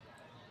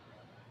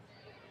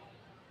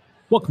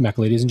Welcome back,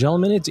 ladies and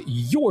gentlemen. It's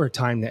your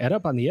time to Ed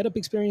Up on the Ed Up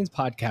Experience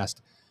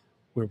podcast,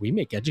 where we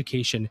make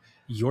education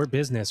your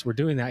business. We're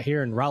doing that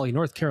here in Raleigh,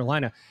 North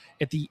Carolina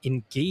at the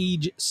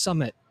Engage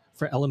Summit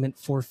for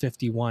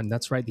Element451.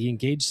 That's right, the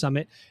Engage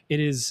Summit.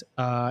 It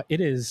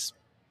is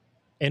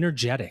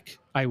energetic,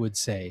 I would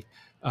say.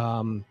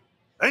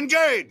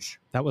 Engage!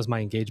 That was my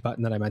Engage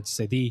button that I meant to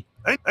say. The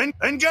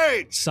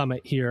Engage!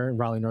 Summit here in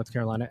Raleigh, North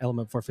Carolina,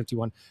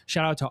 Element451.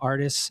 Shout out to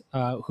Artis,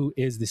 who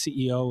is the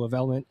CEO of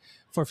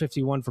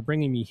Element451, for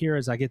bringing me here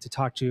as I get to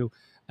talk to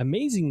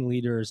amazing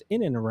leaders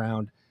in and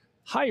around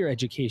higher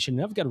education.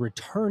 And I've got a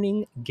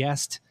returning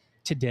guest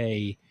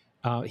today.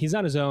 He's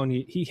on his own.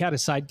 He had a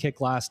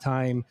sidekick last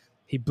time.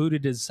 He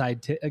booted his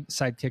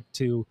sidekick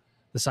to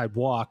the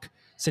sidewalk,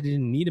 said he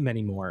didn't need him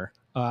anymore.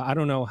 I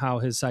don't know how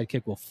his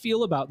sidekick will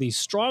feel about these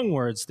strong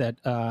words that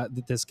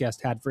this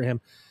guest had for him,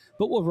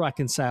 but we'll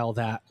reconcile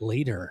that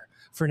later.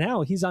 For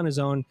now, he's on his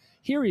own.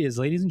 Here he is,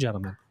 ladies and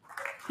gentlemen.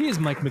 He is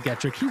Mike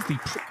McGetrick. He's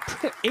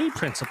the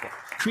principal,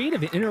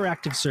 creative and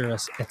interactive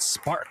service at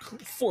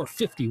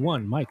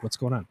Spark451. Mike, what's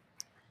going on?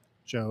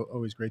 Joe,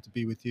 always great to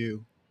be with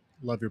you.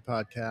 Love your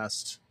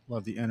podcast.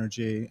 Love the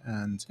energy.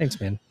 And thanks,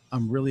 man.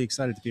 I'm really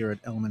excited to be here at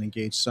Element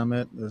Engage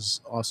Summit.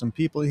 There's awesome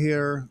people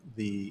here.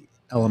 The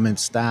Element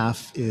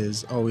staff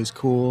is always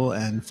cool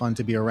and fun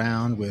to be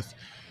around with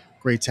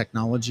great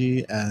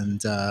technology,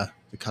 and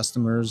the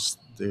customers,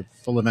 they're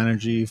full of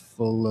energy,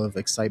 full of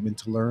excitement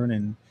to learn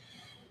and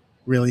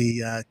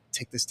really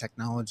take this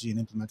technology and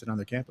implement it on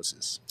their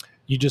campuses.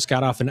 You just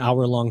got off an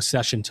hour-long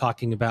session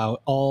talking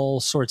about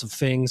all sorts of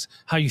things.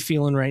 How you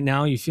feeling right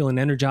now? You feeling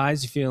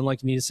energized? You feeling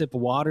like you need a sip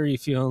of water? You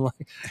feeling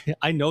like,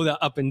 I know that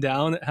up and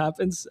down it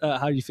happens.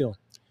 How are you feeling?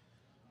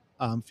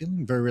 I'm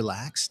feeling very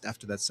relaxed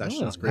after that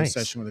session. It's a great nice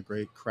session with a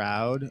great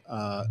crowd.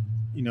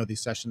 These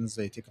sessions,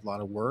 they take a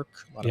lot of work,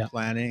 a lot of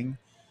planning.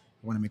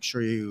 You want to make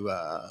sure you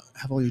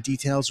have all your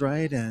details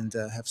right and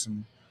have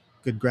some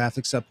good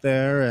graphics up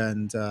there,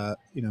 and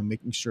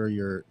making sure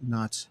you're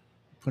not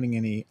putting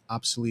any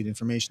obsolete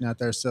information out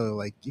there.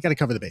 So you got to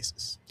cover the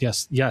bases.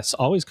 Yes.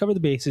 Always cover the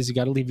bases. You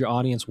got to leave your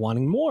audience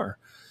wanting more.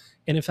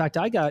 And in fact,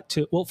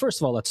 first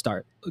of all, let's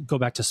go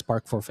back to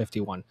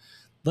Spark451.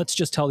 Let's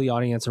just tell the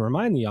audience and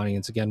remind the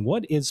audience again,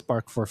 what is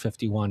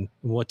Spark451 and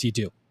what do you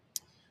do?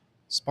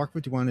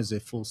 Spark451 is a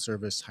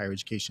full-service higher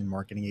education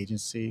marketing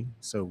agency.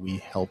 So we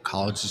help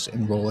colleges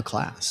enroll a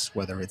class,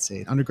 whether it's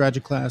an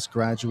undergraduate class,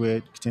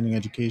 graduate, continuing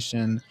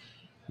education.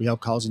 We help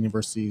colleges and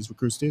universities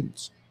recruit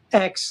students.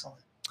 Excellent.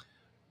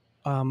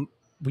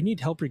 We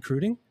need help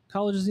recruiting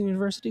colleges and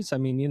universities. I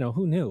mean,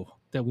 who knew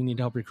that we need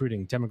help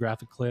recruiting?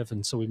 Demographic cliff.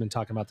 And so we've been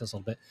talking about this a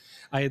little bit.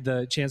 I had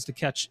the chance to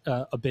catch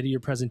a bit of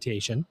your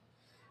presentation.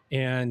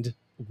 And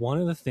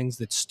one of the things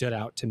that stood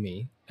out to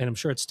me, and I'm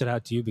sure it stood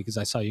out to you because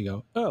I saw you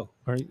go, oh,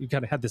 or you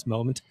kind of had this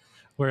moment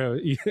where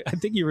I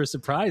think you were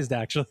surprised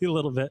actually a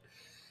little bit.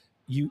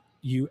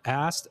 You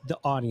asked the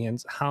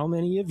audience, how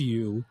many of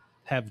you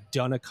have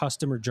done a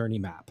customer journey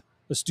map,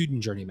 a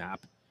student journey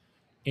map?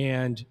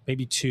 And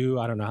maybe two,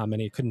 I don't know how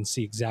many, I couldn't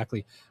see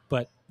exactly,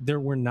 but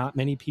there were not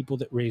many people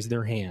that raised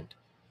their hand.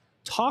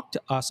 Talk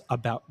to us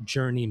about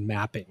journey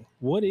mapping.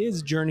 What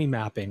is journey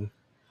mapping?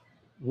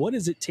 What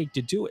does it take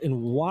to do it?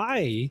 And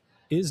why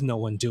is no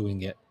one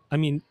doing it? I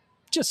mean,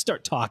 just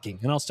start talking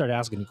and I'll start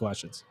asking you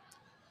questions.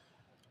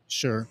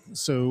 Sure.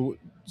 So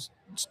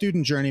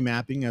student journey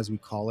mapping, as we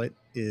call it,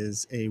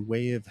 is a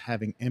way of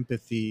having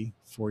empathy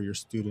for your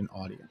student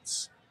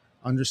audience,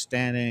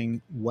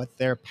 understanding what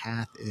their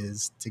path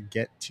is to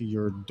get to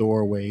your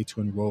doorway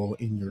to enroll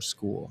in your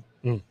school.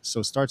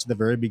 So it starts at the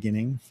very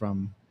beginning,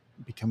 from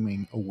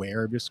becoming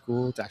aware of your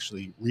school to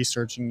actually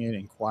researching it,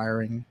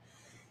 inquiring,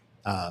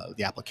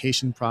 the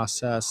application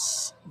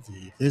process,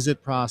 the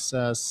visit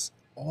process,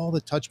 all the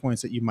touch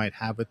points that you might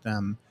have with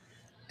them,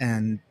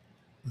 and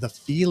the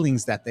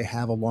feelings that they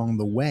have along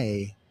the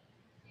way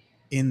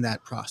in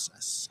that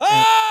process.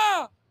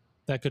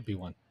 That could be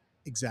one.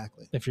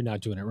 Exactly. If you're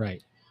not doing it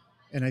right.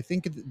 And I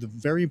think the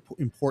very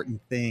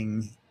important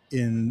thing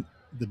in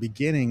the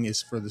beginning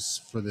is for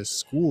this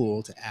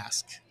school to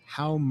ask,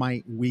 how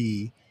might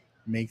we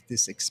make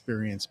this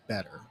experience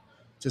better?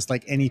 Just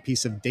like any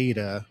piece of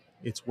data,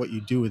 it's what you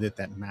do with it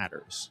that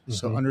matters. Mm-hmm.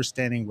 So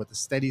understanding what the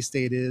steady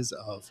state is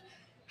of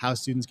how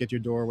students get to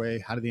your doorway,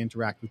 how do they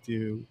interact with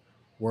you,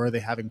 where are they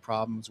having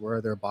problems, where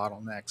are their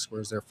bottlenecks,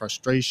 where's their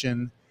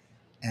frustration,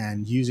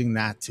 and using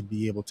that to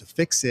be able to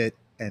fix it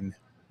and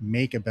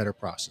make a better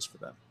process for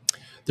them.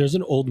 There's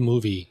an old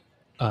movie.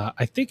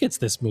 I think it's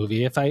this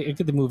movie. If I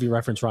get the movie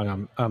reference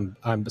wrong,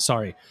 I'm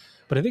sorry.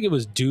 But I think it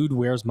was Dude,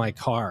 Where's My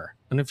Car?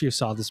 I don't know if you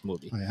saw this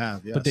movie. I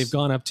have, yes. But they've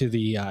gone up to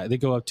they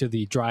go up to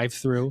the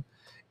drive-through.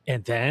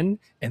 And then,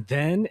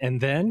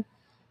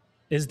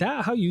 is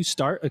that how you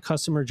start a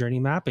customer journey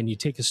map? And you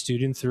take a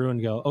student through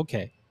and go,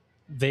 okay,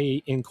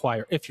 they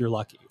inquire if you're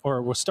lucky,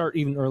 or we'll start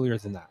even earlier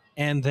than that.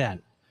 And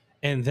then,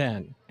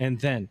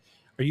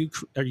 are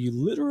you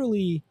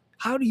literally,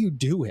 how do you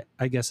do it?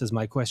 I guess is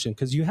my question.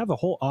 Cause you have a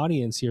whole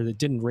audience here that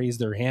didn't raise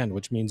their hand,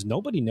 which means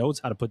nobody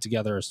knows how to put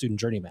together a student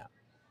journey map.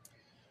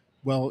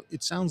 Well,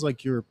 it sounds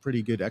like you're a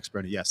pretty good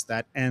expert. Yes,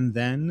 that and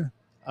then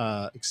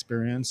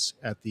experience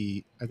at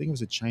the, I think it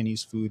was a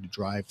Chinese food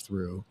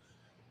drive-through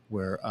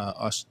where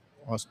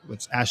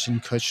what's Ashton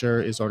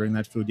Kutcher is ordering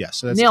that food. Yes,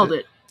 so Nailed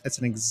it. That's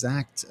an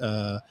exact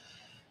good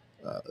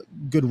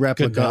Good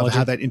replica of analogy.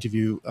 how that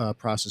interview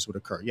process would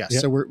occur. Yes,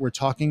 Yep. so we're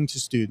talking to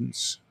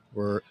students.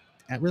 We're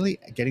at really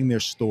getting their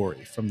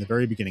story from the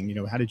very beginning. You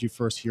know, how did you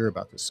first hear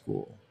about this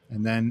school,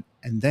 and then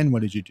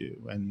what did you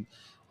do? And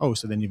oh,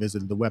 so then you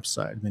visited the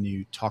website, and then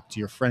you talked to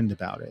your friend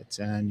about it,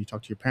 and you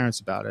talked to your parents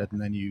about it,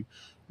 and then you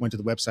went to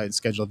the website and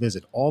scheduled a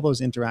visit. All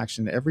those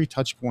interactions, every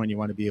touch point, you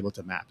want to be able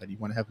to map, and you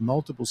want to have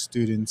multiple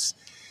students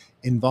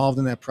involved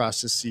in that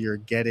process, so you're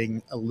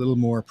getting a little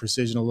more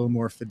precision, a little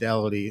more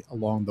fidelity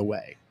along the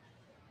way.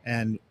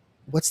 And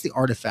what's the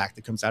artifact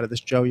that comes out of this,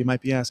 Joe, you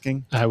might be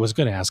asking? I was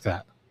going to ask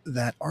that.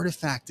 That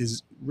artifact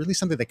is really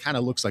something that kind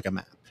of looks like a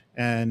map.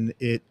 And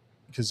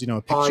because, you know,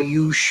 a picture. Are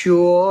you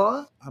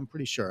sure? I'm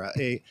pretty sure.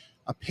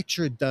 A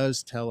picture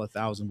does tell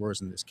 1,000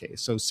 words in this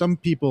case. So some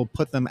people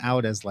put them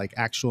out as like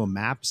actual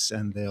maps,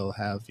 and they'll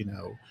have, you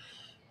know,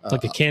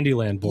 like a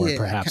Candyland board,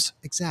 perhaps.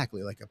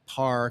 Exactly, like a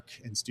park,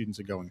 and students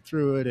are going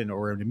through it,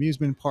 or an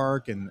amusement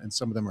park, and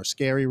some of them are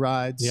scary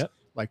rides, Yep.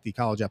 like the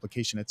college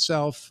application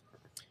itself.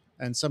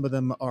 And some of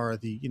them are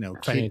the, you know,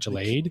 financial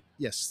aid.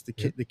 Yes,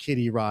 the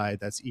kiddie ride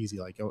that's easy,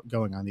 like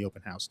going on the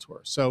open house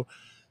tour. So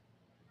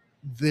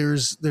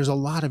there's a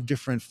lot of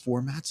different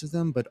formats of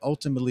them, but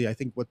ultimately, I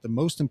think what the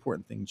most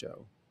important thing,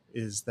 Joe,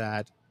 is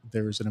that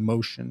there's an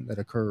emotion that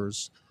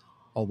occurs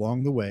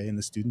along the way in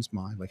the student's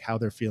mind, like how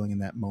they're feeling in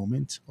that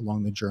moment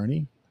along the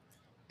journey.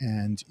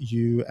 And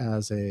you,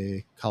 as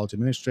a college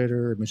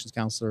administrator, admissions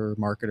counselor,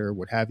 marketer,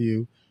 what have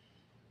you,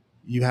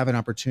 you have an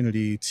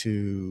opportunity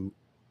to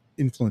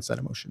influence that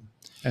emotion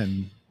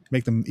and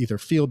make them either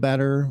feel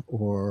better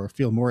or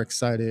feel more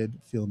excited,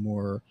 feel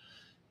more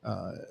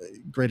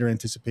greater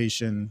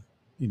anticipation.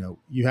 You know,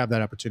 you have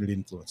that opportunity to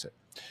influence it.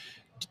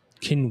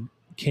 Can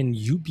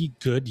you be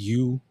good,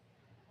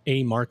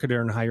 a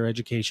marketer in higher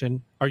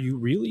education? Are you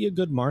really a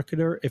good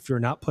marketer if you're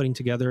not putting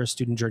together a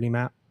student journey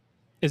map?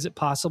 Is it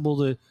possible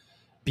to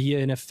be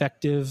an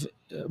effective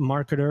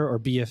marketer or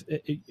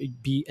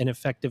be an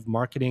effective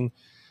marketing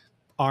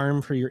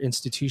arm for your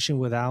institution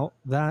without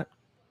that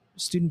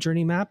student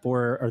journey map,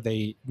 or are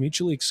they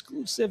mutually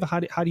exclusive? How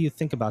do you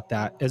think about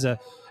that as a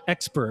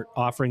expert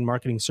offering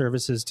marketing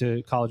services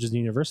to colleges and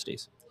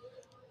universities?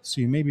 So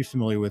you may be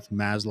familiar with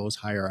Maslow's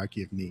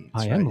hierarchy of needs.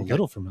 I am a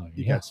little familiar.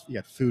 You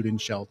got food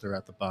and shelter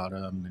at the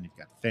bottom, and you've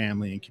got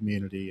family and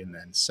community, and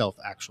then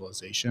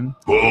self-actualization.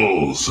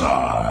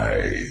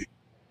 Bullseye.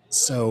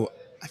 So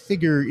I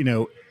figure, you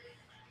know,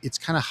 it's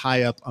kind of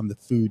high up on the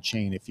food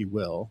chain, if you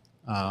will,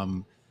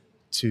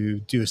 to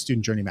do a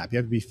student journey map. You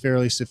have to be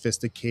fairly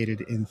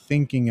sophisticated in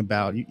thinking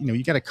about, you know,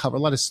 you got to cover a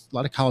lot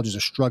of colleges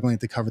are struggling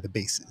to cover the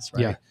bases,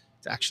 right? Yeah.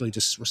 To actually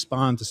just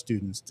respond to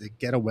students, to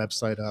get a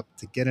website up,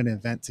 to get an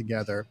event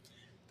together.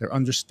 They're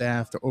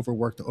understaffed, they're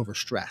overworked, they're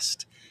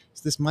overstressed.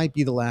 So this might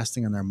be the last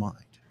thing on their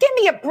mind. Give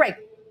me a break.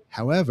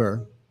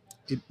 However,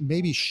 it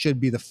maybe should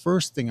be the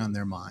first thing on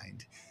their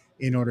mind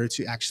in order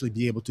to actually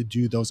be able to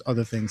do those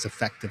other things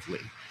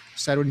effectively.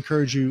 So I would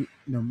encourage you,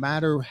 no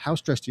matter how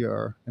stressed you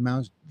are, no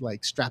matter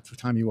like strapped for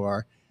time you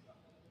are,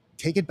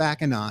 take it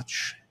back a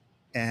notch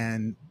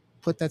and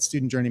put that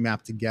student journey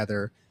map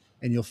together,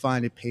 and you'll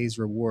find it pays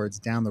rewards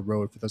down the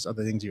road for those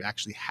other things you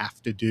actually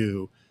have to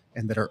do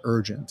and that are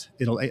urgent.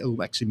 It'll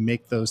actually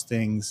make those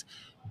things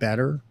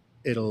better.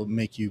 It'll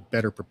make you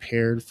better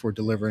prepared for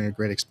delivering a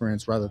great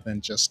experience rather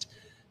than just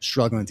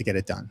struggling to get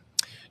it done.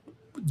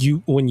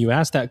 When you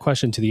asked that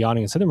question to the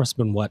audience, there must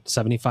have been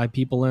 75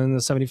 people in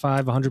the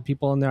 75, 100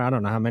 people in there. I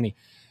don't know how many.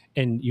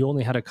 And you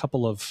only had a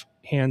couple of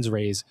hands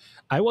raised.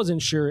 I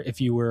wasn't sure if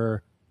you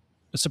were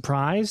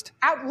surprised,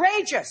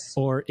 Outrageous,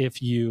 or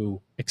if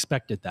you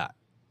expected that.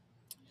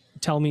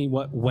 Tell me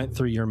what went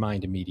through your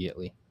mind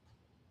immediately.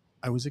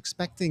 I was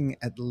expecting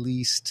at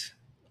least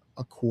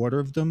a quarter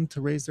of them to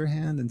raise their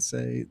hand and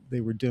say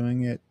they were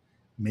doing it,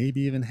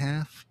 maybe even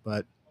half,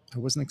 but I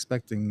wasn't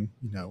expecting,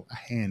 you know, a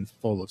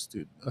handful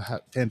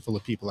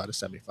of people out of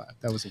 75.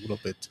 That was a little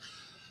bit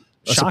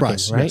shocking,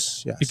 surprise, right?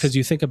 Yes. Because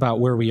you think about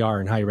where we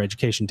are in higher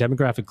education,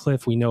 demographic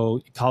cliff. We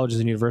know colleges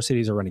and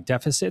universities are running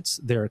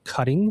deficits. They're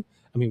cutting.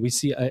 I mean, we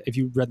see, if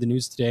you read the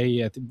news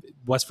today,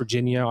 West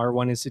Virginia,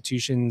 R1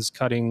 institutions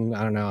cutting,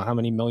 I don't know how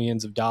many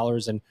millions of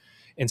dollars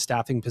in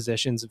staffing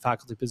positions and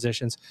faculty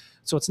positions.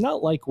 So it's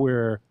not like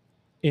we're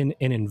in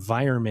an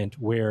environment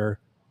where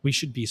we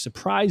should be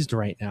surprised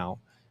right now.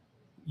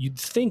 You'd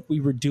think we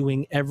were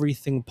doing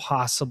everything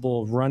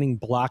possible, running,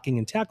 blocking,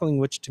 and tackling,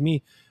 which to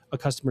me, a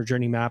customer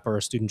journey map, or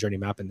a student journey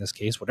map in this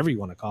case, whatever you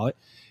want to call it,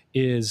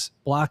 is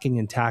blocking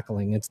and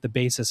tackling. It's the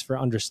basis for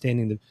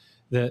understanding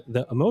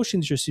the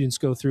emotions your students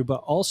go through,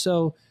 but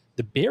also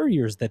the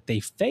barriers that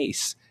they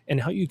face and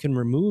how you can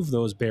remove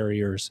those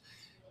barriers.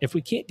 If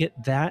we can't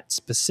get that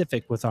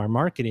specific with our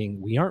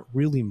marketing, we aren't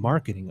really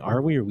marketing,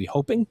 are we? Are we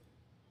hoping?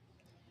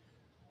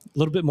 A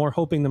little bit more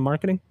hoping than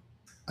marketing?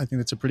 I think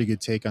that's a pretty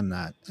good take on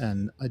that.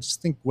 And I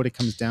just think what it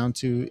comes down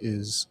to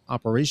is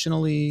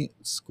operationally,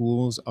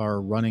 schools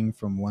are running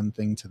from one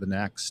thing to the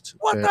next.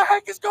 What the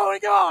heck is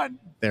going on?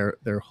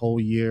 Their whole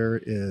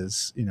year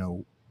is,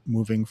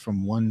 moving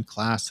from one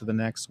class to the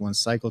next, one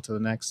cycle to the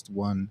next,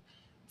 one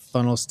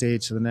funnel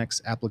stage to the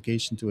next,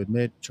 application to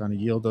admit, trying to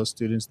yield those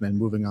students, and then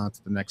moving on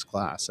to the next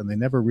class. And they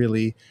never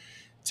really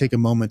take a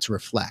moment to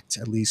reflect.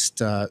 At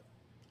least a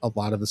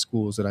lot of the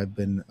schools that I've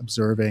been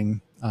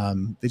observing,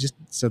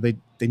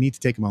 they need to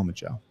take a moment,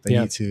 Joe. They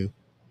need to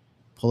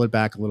pull it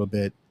back a little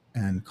bit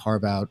and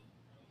carve out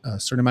a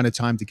certain amount of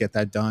time to get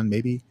that done.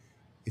 Maybe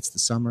it's the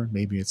summer,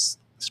 maybe it's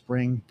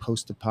spring,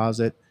 post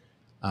deposit.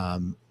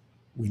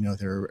 We know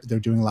they're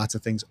doing lots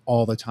of things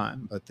all the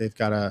time, but they've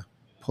got to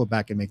pull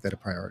back and make that a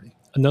priority.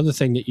 Another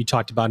thing that you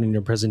talked about in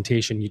your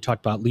presentation, you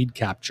talked about lead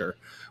capture,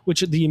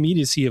 which the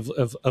immediacy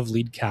of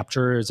lead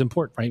capture is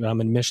important, right? I'm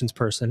an admissions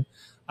person.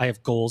 I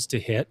have goals to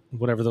hit,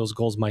 whatever those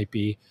goals might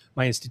be.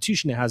 My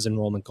institution has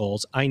enrollment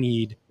goals. I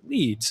need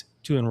leads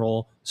to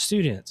enroll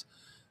students.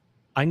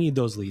 I need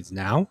those leads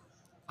now.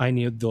 I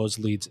need those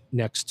leads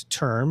next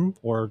term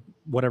or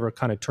whatever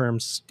kind of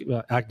terms,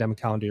 academic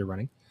calendar you're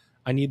running.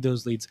 I need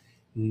those leads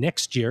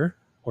next year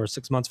or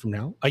 6 months from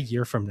now, a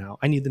year from now.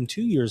 I need them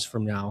 2 years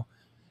from now.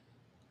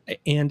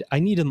 And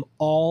I need them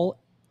all.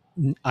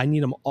 I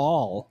need them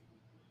all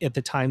at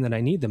the time that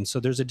I need them. So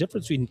there's a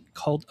difference between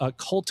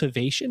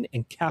cultivation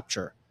and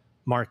capture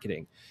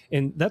marketing.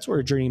 And that's where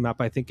a journey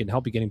map, I think, can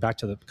help you. Getting back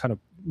to the kind of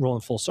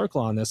rolling full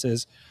circle on this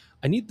is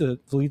I need the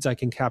leads I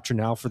can capture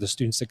now for the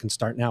students that can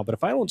start now. But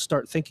if I don't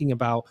start thinking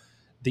about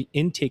the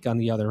intake on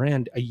the other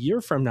end, a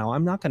year from now,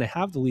 I'm not going to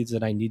have the leads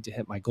that I need to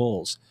hit my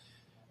goals.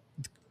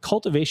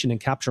 Cultivation and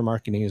capture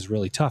marketing is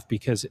really tough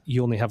because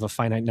you only have a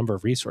finite number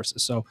of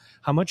resources. So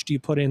how much do you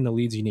put in the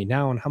leads you need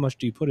now and how much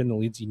do you put in the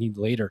leads you need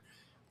later?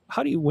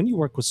 How do you, when you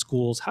work with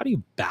schools, how do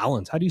you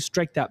balance? How do you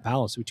strike that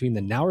balance between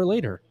the now or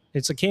later?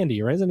 It's a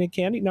candy, right? Isn't it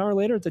candy? Now or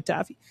later, it's a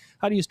taffy.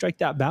 How do you strike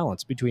that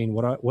balance between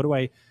what do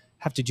I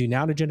have to do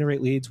now to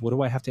generate leads? What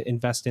do I have to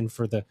invest in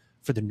for the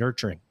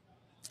nurturing?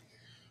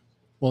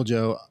 Well,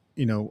 Joe,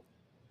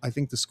 I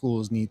think the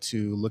schools need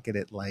to look at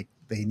it like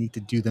they need to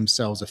do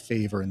themselves a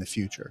favor in the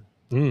future.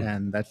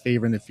 And that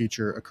favor in the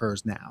future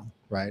occurs now,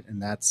 right?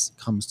 And that's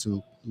comes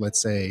to,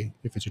 let's say,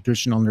 if it's a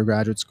traditional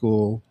undergraduate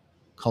school,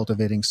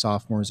 cultivating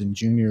sophomores and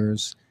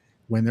juniors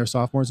when they're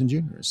sophomores and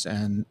juniors,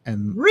 and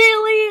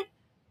Really?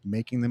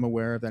 making them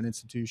aware of that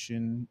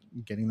institution,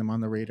 getting them on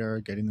the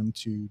radar, getting them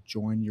to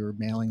join your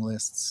mailing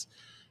lists,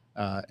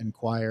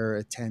 inquire,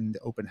 attend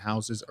open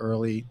houses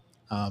early,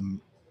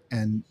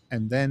 and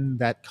then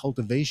that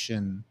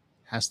cultivation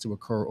has to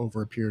occur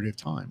over a period of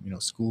time.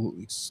 School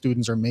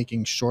students are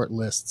making short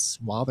lists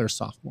while they're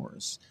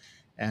sophomores,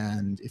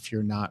 and if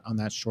you're not on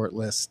that short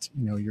list,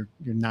 you're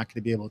not going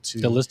to be able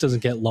to. The list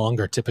doesn't get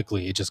longer.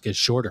 Typically, it just gets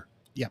shorter.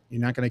 Yeah,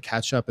 you're not going to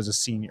catch up as a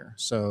senior.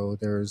 So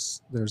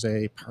there's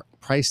a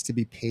price to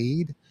be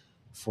paid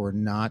for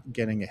not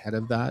getting ahead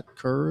of that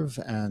curve,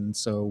 and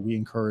so we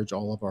encourage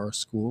all of our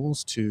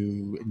schools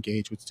to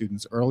engage with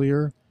students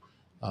earlier.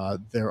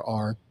 There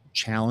are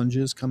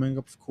challenges coming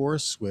up, of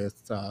course,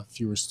 with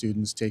fewer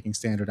students taking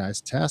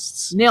standardized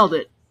tests. Nailed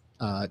it.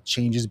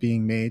 Changes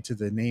being made to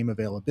the name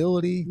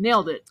availability.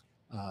 Nailed it.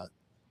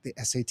 The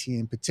SAT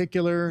in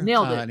particular.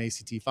 Nailed it. And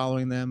ACT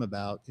following them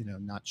about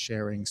not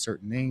sharing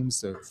certain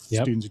names of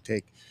students who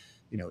take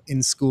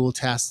in-school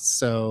tests.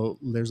 So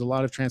there's a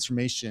lot of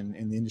transformation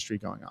in the industry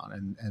going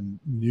on, and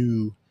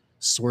new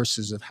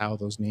sources of how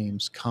those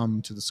names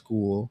come to the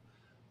school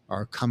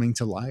are coming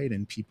to light,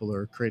 and people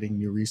are creating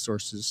new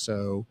resources.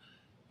 So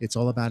it's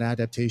all about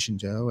adaptation,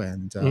 Joe.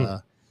 And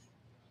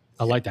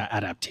I like that,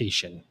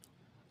 adaptation.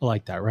 I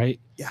like that, right?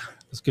 Yeah,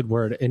 that's a good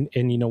word. And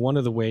one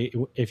of the way,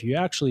 if you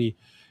actually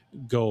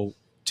go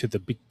to the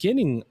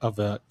beginning of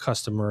a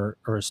customer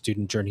or a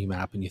student journey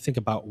map and you think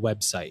about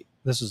website,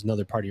 this is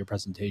another part of your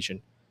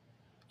presentation.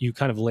 You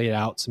kind of laid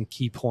out some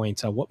key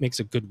points on what makes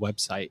a good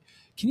website.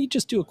 Can you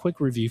just do a quick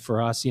review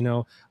for us?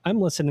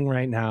 I'm listening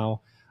right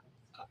now.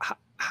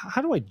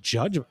 How do I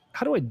judge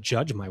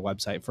my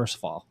website? First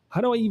of all,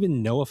 how do I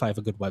even know if I have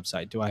a good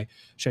website?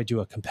 Should I do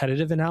a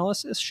competitive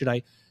analysis?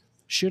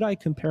 Should I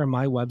compare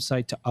my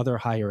website to other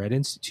higher ed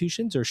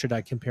institutions, or should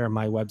I compare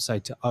my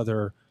website to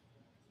other,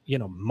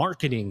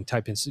 marketing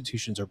type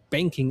institutions or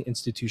banking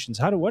institutions?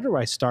 Where do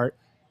I start,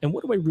 and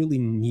what do I really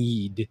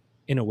need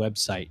in a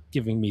website?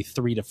 Giving me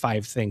 3 to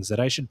 5 things that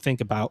I should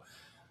think about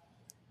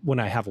when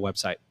I have a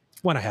website.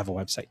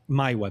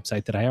 My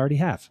website that I already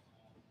have.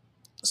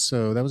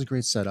 So that was a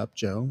great setup,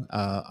 Joe.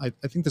 I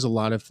think there's a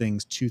lot of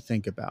things to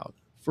think about.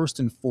 First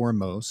and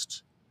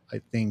foremost,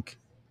 I think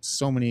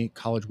so many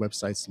college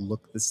websites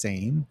look the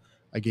same.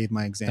 I gave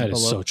my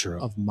example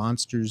of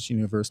Monsters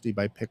University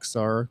by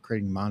Pixar,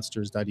 creating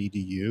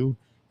monsters.edu.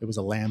 It was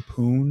a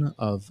lampoon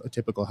of a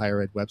typical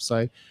higher ed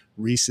website.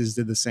 Reese's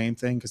did the same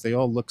thing because they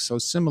all look so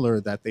similar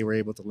that they were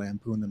able to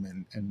lampoon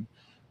them and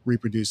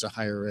reproduce a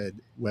higher ed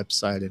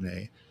website in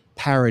a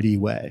parody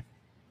way.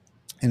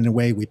 And in a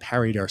way, we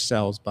parried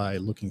ourselves by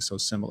looking so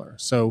similar.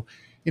 So,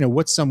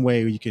 what's some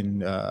way you can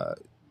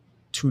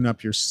tune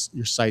up your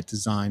site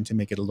design to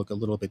make it look a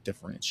little bit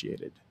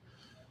differentiated.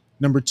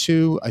 Number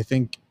two, I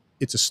think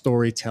it's a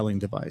storytelling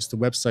device. The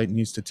website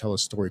needs to tell a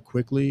story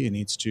quickly. It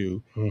needs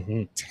to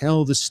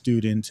tell the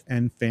student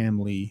and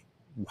family,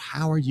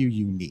 how are you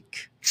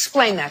unique?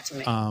 Explain that to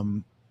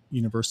me.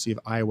 University of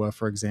Iowa,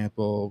 for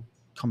example,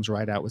 comes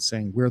right out with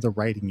saying, we're the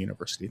writing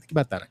university. Think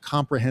about that, a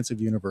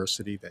comprehensive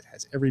university that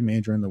has every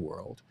major in the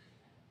world,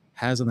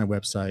 has on their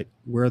website,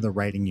 we're the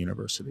writing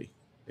university.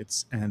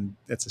 And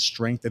that's a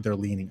strength that they're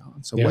leaning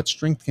on. So what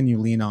strength can you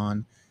lean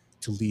on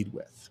to lead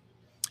with?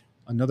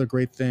 Another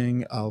great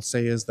thing I'll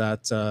say is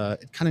that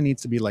it kind of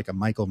needs to be like a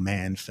Michael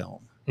Mann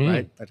film,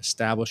 right? That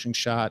establishing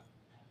shot,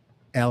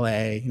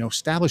 LA,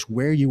 establish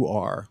where you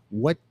are.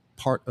 What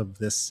part of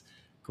this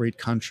great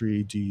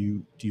country do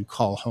you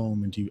call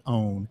home and do you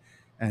own?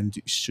 And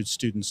should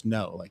students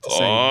know, like to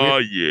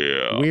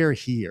say, we're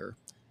here.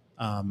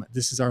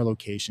 This is our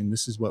location.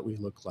 This is what we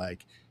look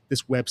like.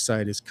 This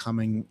website is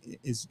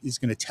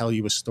going to tell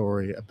you a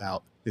story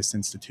about this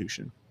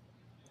institution.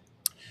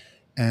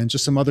 And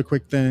just some other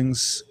quick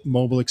things.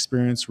 Mobile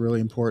experience, really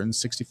important.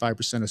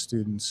 65% of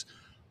students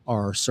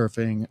are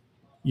surfing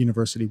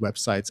university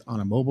websites on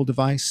a mobile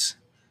device.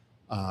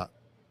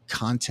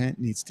 Content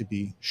needs to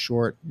be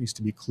short, needs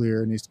to be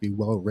clear, needs to be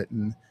well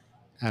written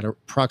at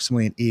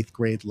approximately an 8th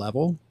grade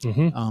level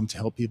to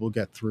help people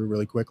get through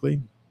really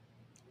quickly.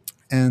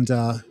 And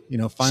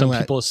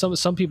finally,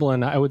 some people,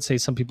 and I would say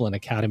some people in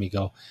academy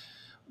go,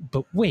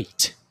 but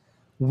wait,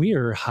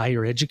 we're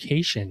higher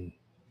education.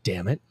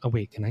 Damn it! Oh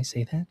wait, can I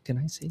say that? Can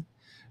I say?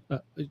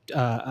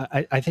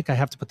 I think I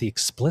have to put the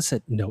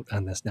explicit note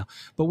on this now.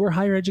 But we're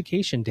higher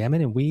education, damn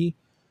it, and we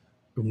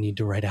need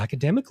to write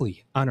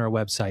academically on our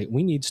website.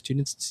 We need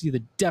students to see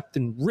the depth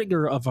and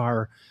rigor of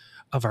our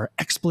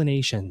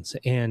explanations.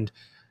 And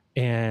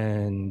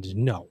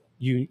no,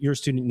 your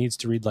student needs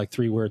to read like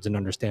 3 words and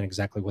understand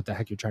exactly what the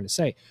heck you're trying to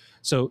say.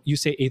 So you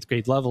say 8th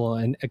grade level,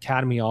 and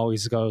academy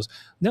always goes,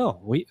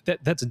 no,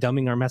 that's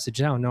dumbing our message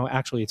down. No,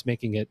 actually, it's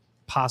making it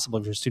possible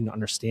for your student to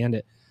understand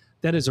it.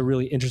 That is a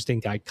really interesting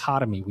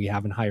dichotomy we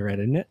have in higher ed,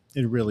 isn't it?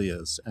 It really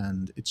is.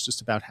 And it's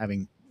just about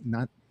having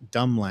not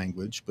dumb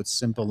language, but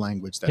simple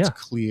language that's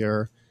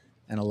clear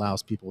and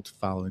allows people to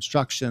follow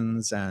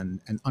instructions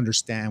and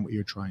understand what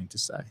you're trying to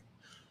say.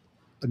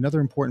 Another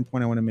important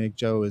point I want to make,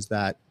 Joe, is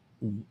that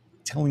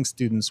telling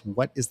students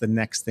what is the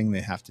next thing they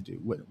have to do.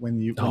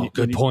 When you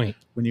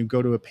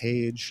go to a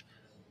page,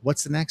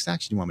 what's the next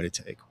action you want me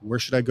to take? Where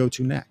should I go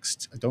to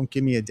next? Don't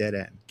give me a dead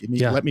end.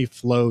 Let me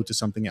flow to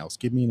something else.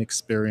 Give me an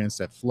experience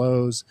that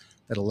flows,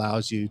 that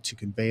allows you to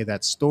convey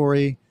that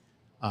story.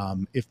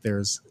 If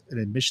there's an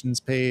admissions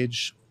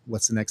page,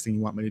 what's the next thing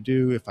you want me to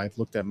do? If I've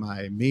looked at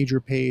my major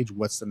page,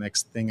 what's the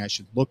next thing I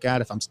should look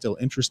at if I'm still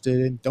interested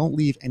in? Don't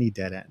leave any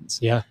dead ends.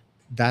 Yeah.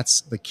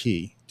 That's the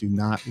key. Do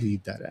not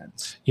leave dead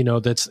ends.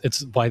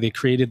 It's why they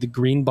created the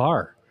green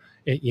bar.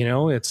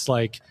 It's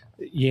like,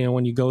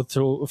 when you go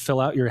through,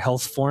 fill out your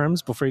health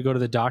forms before you go to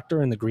the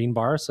doctor, and the green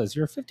bar says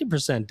you're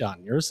 50%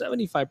 done, you're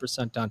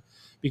 75% done,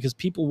 because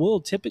people will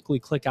typically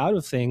click out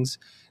of things.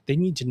 They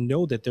need to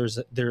know that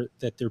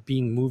they're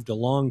being moved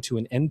along to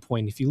an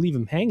endpoint. If you leave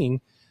them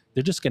hanging,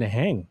 they're just going to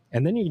hang.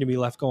 And then you're going to be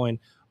left going,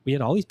 we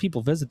had all these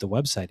people visit the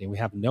website and we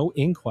have no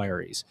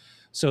inquiries.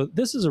 So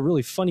this is a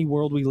really funny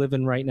world we live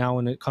in right now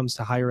when it comes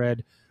to higher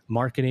ed,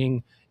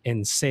 marketing,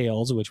 and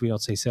sales, which we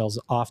don't say sales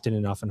often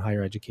enough in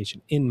higher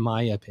education, in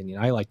my opinion.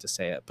 I like to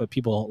say it, but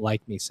people don't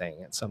like me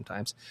saying it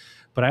sometimes.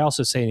 But I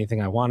also say anything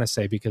I want to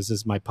say because this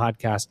is my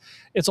podcast.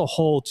 It's a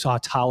whole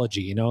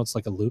tautology, it's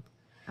like a loop.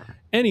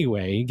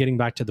 Anyway, getting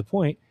back to the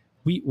point,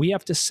 we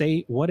have to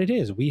say what it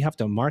is. We have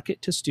to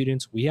market to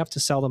students. We have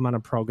to sell them on a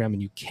program,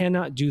 and you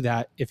cannot do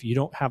that if you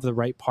don't have the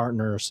right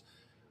partners.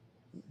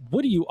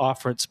 What do you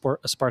offer at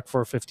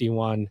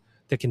Spark451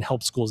 that can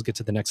help schools get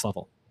to the next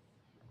level?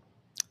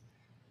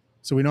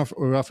 So we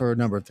offer a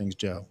number of things,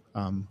 Joe.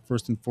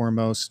 First and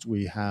foremost,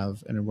 we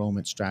have an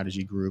enrollment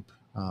strategy group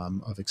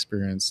of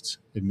experienced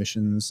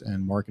admissions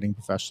and marketing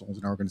professionals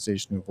in our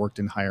organization who have worked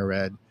in higher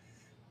ed.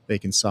 They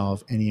can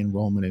solve any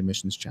enrollment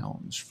admissions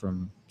challenge,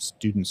 from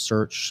student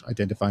search,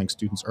 identifying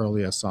students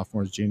early as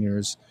sophomores,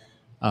 juniors,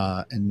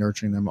 and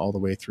nurturing them all the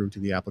way through to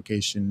the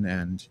application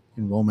and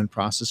enrollment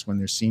process when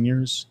they're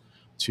seniors,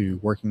 to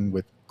working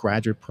with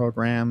graduate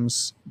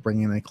programs,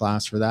 bringing in a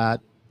class for that,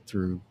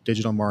 through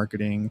digital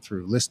marketing,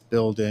 through list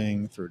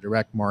building, through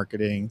direct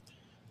marketing,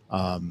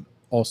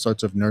 all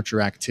sorts of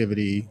nurture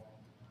activity,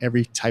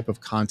 every type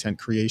of content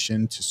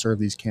creation to serve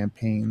these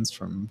campaigns,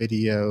 from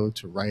video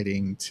to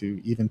writing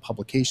to even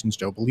publications,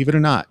 Joe. Believe it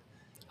or not,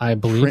 I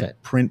believe it.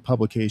 Print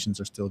publications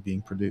are still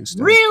being produced.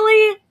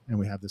 Really? And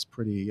we have this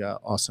pretty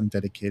awesome,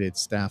 dedicated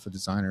staff of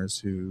designers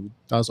who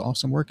does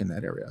awesome work in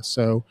that area.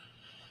 So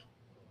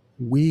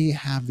we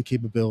have the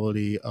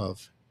capability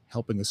of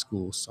helping a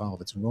school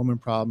solve its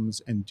enrollment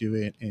problems and do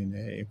it in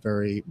a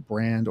very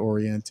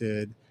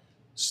brand-oriented,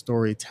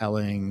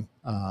 storytelling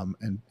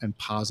and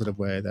positive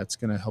way that's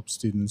going to help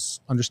students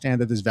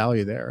understand that there's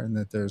value there and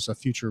that there's a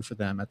future for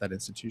them at that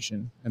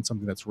institution and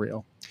something that's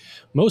real.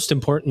 Most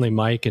importantly,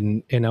 Mike,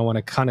 and I want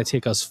to kind of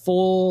take us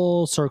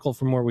full circle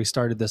from where we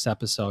started this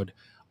episode,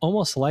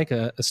 almost like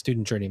a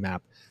student journey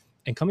map.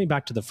 And coming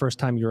back to the first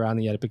time you were on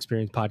the Edip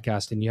Experience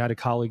podcast and you had a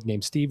colleague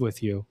named Steve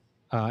with you,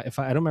 if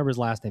I don't remember his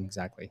last name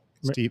exactly.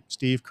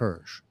 Steve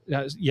Kirsch.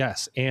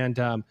 Yes.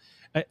 And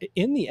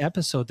in the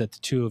episode that the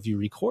two of you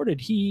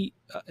recorded, he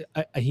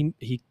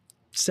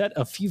said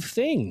a few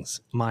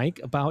things, Mike,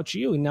 about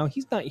you. And now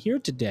he's not here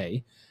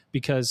today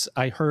because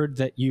I heard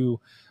that you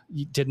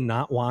did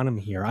not want him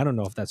here. I don't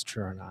know if that's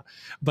true or not.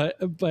 But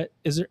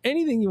is there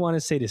anything you want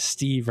to say to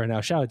Steve right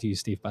now? Shout out to you,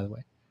 Steve, by the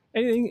way.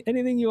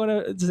 Anything you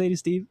want to say to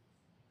Steve?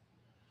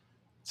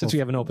 Since we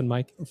have an open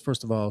mic.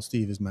 First of all,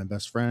 Steve is my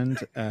best friend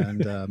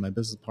and my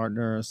business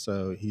partner.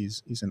 So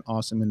he's an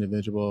awesome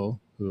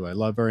individual who I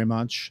love very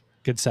much.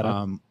 Good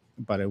setup.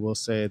 But I will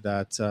say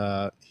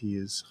that he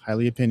is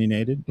highly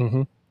opinionated.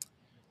 Mm-hmm.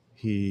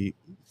 He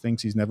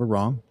thinks he's never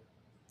wrong.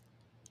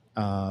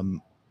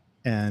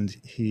 And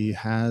he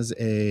has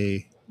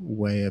a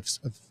way of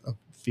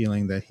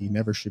feeling that he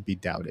never should be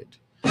doubted.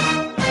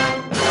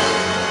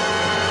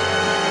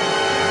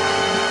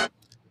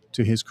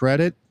 To his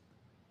credit,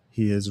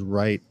 he is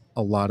right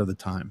a lot of the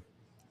time,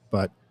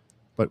 but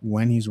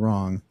when he's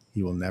wrong,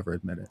 he will never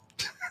admit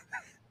it.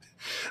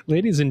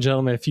 Ladies and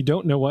gentlemen, if you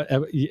don't know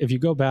if you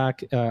go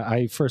back,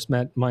 I first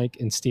met Mike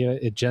and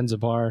Steve at Jen's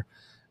Bar,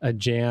 a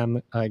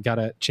jam. I got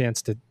a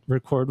chance to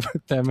record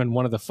with them in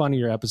one of the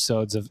funnier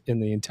episodes in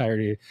the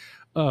entirety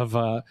of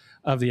the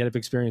Edip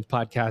Experience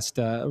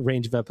podcast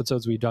range of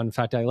episodes we've done. In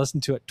fact, I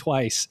listened to it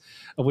twice,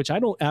 which I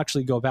don't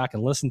actually go back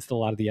and listen to a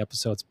lot of the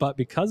episodes, but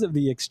because of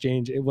the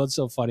exchange, it was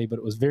so funny, but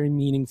it was very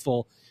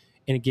meaningful,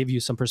 and it gave you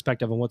some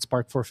perspective on what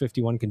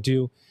Spark451 can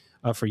do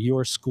for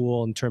your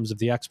school in terms of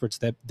the experts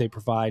that they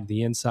provide,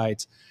 the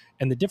insights,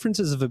 and the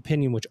differences of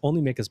opinion, which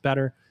only make us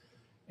better.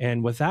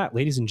 And with that,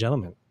 ladies and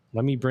gentlemen,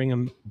 let me bring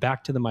him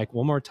back to the mic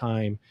one more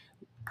time.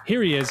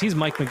 Here he is. He's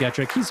Mike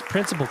McGetrick. He's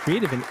Principal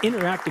Creative and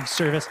Interactive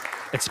Service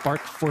at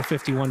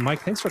Spark451. Mike,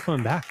 thanks for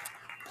coming back.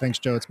 Thanks,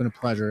 Joe. It's been a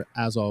pleasure,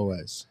 as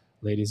always.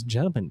 Ladies and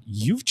gentlemen,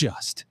 you've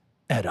just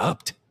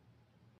ed-upped.